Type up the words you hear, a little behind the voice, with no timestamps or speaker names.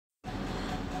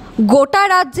গোটা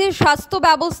রাজ্যে স্বাস্থ্য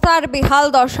ব্যবস্থার বেহাল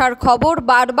দশার খবর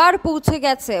বারবার পৌঁছে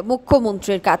গেছে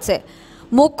মুখ্যমন্ত্রীর কাছে।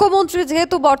 মুখ্যমন্ত্রী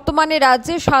যেহেতু বর্তমানে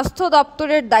রাজ্যে স্বাস্থ্য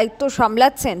দপ্তরের দায়িত্ব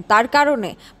সামলাচ্ছেন, তার কারণে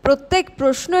প্রত্যেক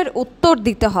প্রশ্নের উত্তর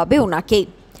দিতে হবে ওনাকেই।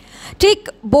 ঠিক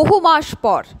বহু মাস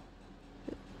পর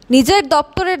নিজের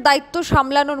দপ্তরের দায়িত্ব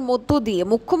সামলানোর মধ্য দিয়ে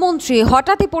মুখ্যমন্ত্রী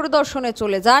হঠাৎই পরিদর্শনে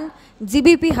চলে যান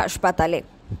জিবিপি হাসপাতালে।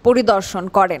 পরিদর্শন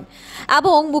করেন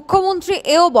এবং মুখ্যমন্ত্রী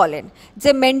এও বলেন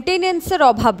যে মেইনটেনেন্সের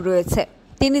অভাব রয়েছে।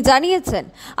 তিনি জানিয়েছেন,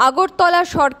 আগরতলা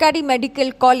সরকারি মেডিকেল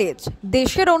কলেজ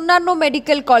দেশের অন্যান্য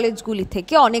মেডিকেল কলেজগুলি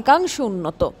থেকে অনেকাংশে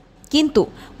উন্নত, কিন্তু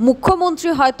মুখ্যমন্ত্রী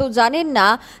হয়তো জানেন না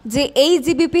যে এই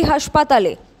জিবিপি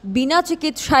হাসপাতালে বিনা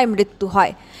চিকিৎসায় মৃত্যু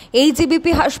হয়, এই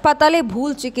জিবিপি হাসপাতালে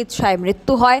ভুল চিকিৎসায়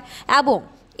মৃত্যু হয় এবং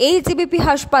এই জিবিপি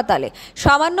হাসপাতালে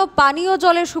সামান্য পানীয়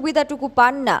জলের সুবিধাটুকু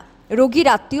পান না রোগীর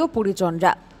আত্মীয়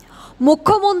পরিজনরা।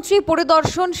 মুখ্যমন্ত্রী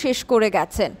পরিদর্শন শেষ করে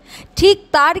গেছেন, ঠিক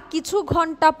তার কিছু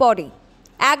ঘন্টা পরে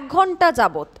 1 ঘন্টা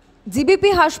যাবৎ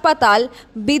জিবিপি হাসপাতাল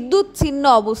বিদ্যুৎ-ছিন্ন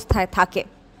অবস্থায় থাকে।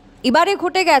 এবারে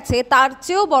ঘটে গেছে তার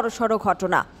চেয়েও বড়সড়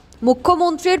ঘটনা।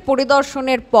 মুখ্যমন্ত্রীর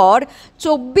পরিদর্শনের পর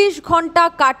 24 ঘন্টা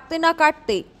কাটতে না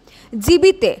কাটতেই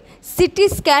জিবিতে সিটি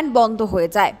স্ক্যান বন্ধ হয়ে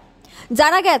যায়।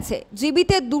 জানা গেছে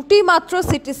জিবিতে 2টি মাত্র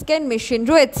সিটি স্ক্যান মেশিন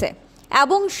রয়েছে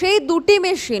এবং সেই 2টি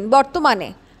মেশিন বর্তমানে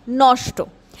নষ্ট,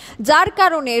 যার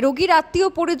কারণে রোগীর আত্মীয়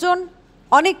পরিজন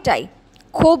অনেকটাই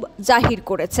ক্ষোভ জাহির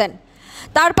করেছেন।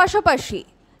 তার পাশাপাশি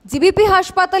জিবিপি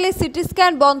হাসপাতালে সিটি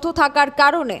স্ক্যান বন্ধ থাকার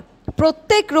কারণে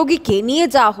প্রত্যেক রোগীকে নিয়ে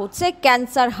যাওয়া হচ্ছে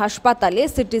ক্যান্সার হাসপাতালে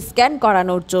সিটি স্ক্যান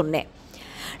করানোর জন্যে।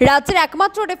 রাজ্যের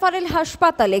একমাত্র রেফারেল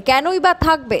হাসপাতালে কেনই বা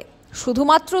থাকবে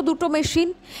শুধুমাত্র 2টো মেশিন?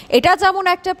 এটা যেমন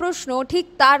একটা প্রশ্ন, ঠিক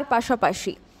তার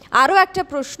পাশাপাশি আরও একটা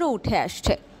প্রশ্ন উঠে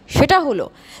আসছে। সেটা হলো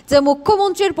যে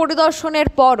মুখ্যমন্ত্রীর পরিদর্শনের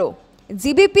পরও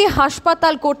জিবিপি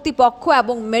হাসপাতাল কর্তৃপক্ষ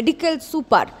এবং মেডিকেল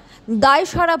সুপার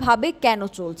দায়সারাভাবে কেন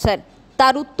চলছেন,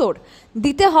 তার উত্তর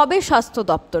দিতে হবে স্বাস্থ্য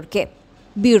দপ্তরকে।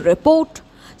 Bureau report,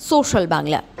 social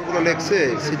Bangla.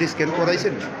 CT scan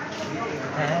করাইছেন?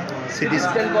 CT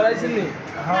scan করাইছেন?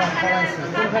 হ্যাঁ করাইছি।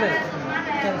 কোনখানে?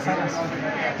 ক্যান্সার আছে।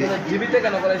 জিবিতে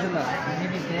কেন করাইছেন না?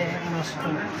 জিবিতে নষ্ট।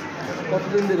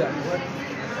 কতদিন দিলা?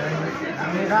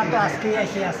 আমি রাত আজকেই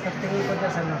আসি, আজকের থেকেই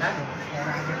করতেছে নষ্ট।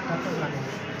 আগে কত লাগে,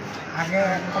 আগে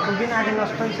কতদিন আগে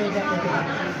নষ্ট হয়েছে এটা করতে পারি।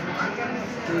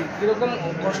 কীরকম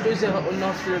কষ্ট হয়েছে অন্য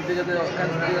হসপিটাল থেকে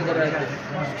ক্যান্সার করা?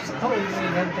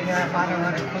 এখান থেকে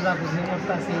বারবার খোঁজাখুঁজি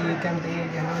করতেছি, এখান থেকে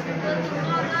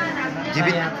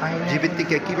জিবির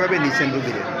থেকে কীভাবে নিচ্ছেন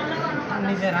রুগীরা?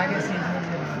 নিজের আগে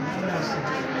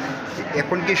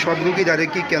এখন কি সব রুগী যারা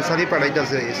কি ক্যান্সারই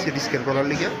পাঠাইতেছে সিটি স্ক্যান করার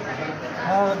লিগে?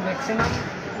 ম্যাক্সিমাম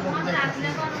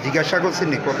জিজ্ঞাসা করছেন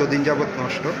নি কতদিন যাবত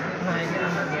নষ্ট?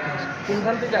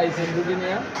 কোনখান থেকে আইছেন রুগী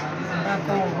নিয়ে?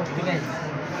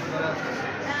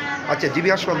 আচ্ছা, জিবি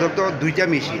হাসপাতাল তো 2টা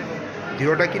মেশিন,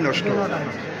 2টা কি নষ্ট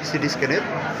সিটি স্ক্যানের?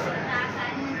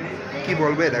 কি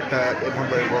বলবেন একটা এমন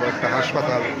বড় একটা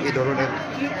হাসপাতাল এই ধরনের?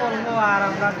 কি বলবো, আর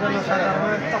আমরা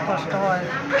জনসাধারণের তো কষ্ট হয়।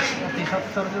 অতি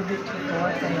সত্তর যদি ঠিক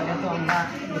হয় তাহলে তো আমরা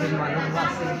মানুষ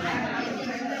বাঁচি।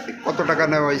 কত টাকা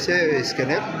নেওয়া হয়েছে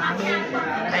স্ক্যানের? আমি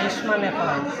আয়ুষ্মানে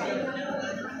করাইছি।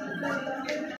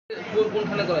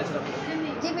 কোনখানে করাইছেন?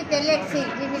 জিবিতে লেখছি,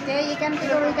 জিবিতে এখান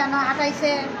থেকে ওইখানে হাঁটাইছে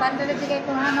বান্ডারের দিকে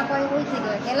কোনখানে কয় ওই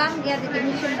দিকে গেলাম, গিয়ে দিকে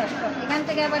মিশন নষ্ট। এখান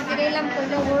থেকে আবার দিকে এলাম,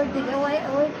 কইলে ওই দিকে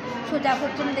ওই সোজা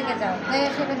পশ্চিম দিকে যাও, যাই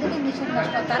সেটা দিকে মিশন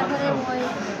নষ্ট। তারপরে ওই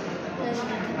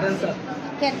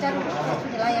ক্যান্সার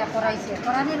লাইয়া করাইছে।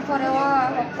 করানোর পরে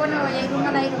ওখানে এই রুমে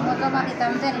না এই রুমে জমা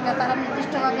দিতাম, যে এটা তারা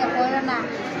নির্দিষ্টভাবে কয়ে না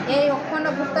এই ওখানে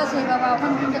ঘুরতেছে বাবা,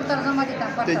 ওখানে কিন্তু তারা জমা দিতাম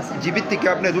পারতেছে। জিবির থেকে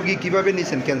আপনি রুগী কীভাবে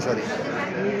নিয়েছেন ক্যান্সারে?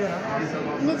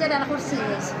 নিজেরা করছি।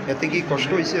 এতে কি কষ্ট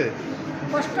হয়েছে?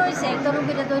 কষ্ট হয়েছে, তো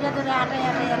রুগীরা দৌড়া দৌড়ে আটাই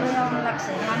লইয়া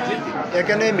লাগছে। মানে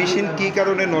এখানে মেশিন কি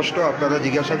কারণে নষ্ট আপনারা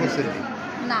জিজ্ঞাসা করছেন?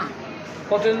 না,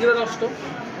 কতদিন ধরে নষ্ট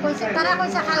কইছে তারা,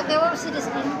 কইছে কালকেও সিটি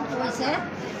স্ক্যান হয়েছে,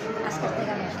 আজকের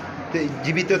থেকে নষ্ট।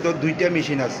 জিবিতে তো 2টা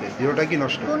মেশিন আছে, 2টা কি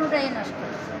নষ্ট? কোনোটাই নষ্ট।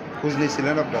 খোঁজ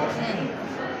নিয়েছিলেন আপনারা? হ্যাঁ।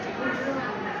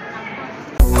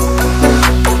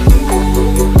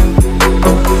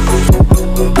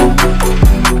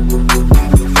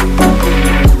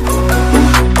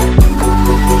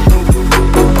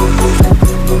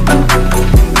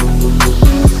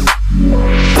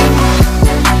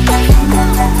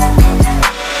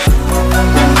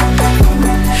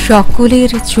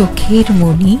 সকলের চোখের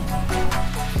মণি,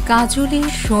 কাজলের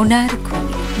সোনার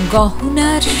খনি,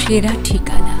 গহনার সেরা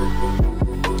ঠিকানা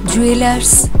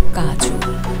জুয়েলার্স কাজল,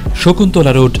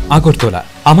 শকুন্তলা রোড, আগরতলা।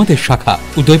 আমাদের শাখা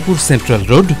উদয়পুর সেন্ট্রাল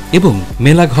রোড এবং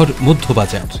মেলাঘর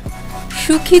মধ্যবাজার।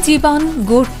 সুখী জীবন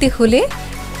গড়তে হলে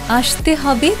আসতে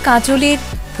হবে কাজলের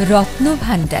রত্ন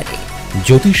ভাণ্ডারে।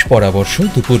 জ্যোতিষ পরামর্শ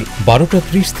দুপুর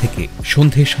 12:30 থেকে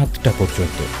সন্ধে 7টা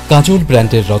পর্যন্ত। কাজল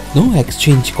ব্র্যান্ডের রত্ন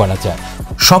এক্সচেঞ্জ করা যায়।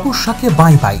 সমস্যাকে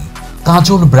বাই বাই,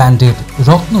 কাজল ব্র্যান্ডের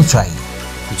রত্ন চাই।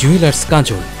 জুয়েলার্স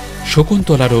কাজল,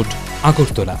 শকুন্তলা রোড,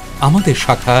 আগরতলা। আমাদের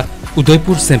শাখা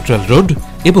উদয়পুর সেন্ট্রাল রোড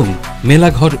এবং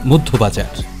Melaghar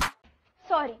Madhyabazar.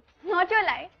 Sorry, not your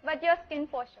life, but your skin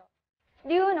for sure.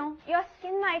 Do you know your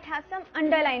skin might have some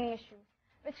underlying issues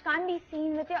which can't be seen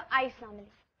with your eyes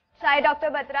normally? Try Dr.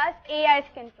 Batra's AI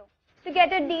Skin Pro to get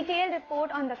a detailed report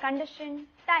on the condition,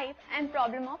 type and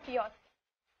problem of your skin.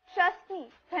 Trust me,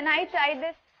 when I tried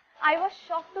this, I was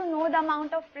shocked to know the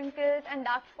amount of wrinkles and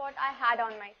dark spots I had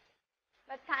on my skin.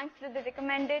 But thanks to the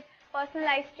recommended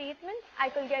personalized treatment, I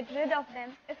could get rid of them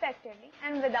effectively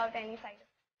and without any side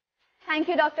effects. Thank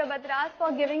you, Dr. Batras, for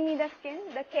giving me the skin,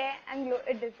 the care and glow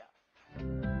it deserves.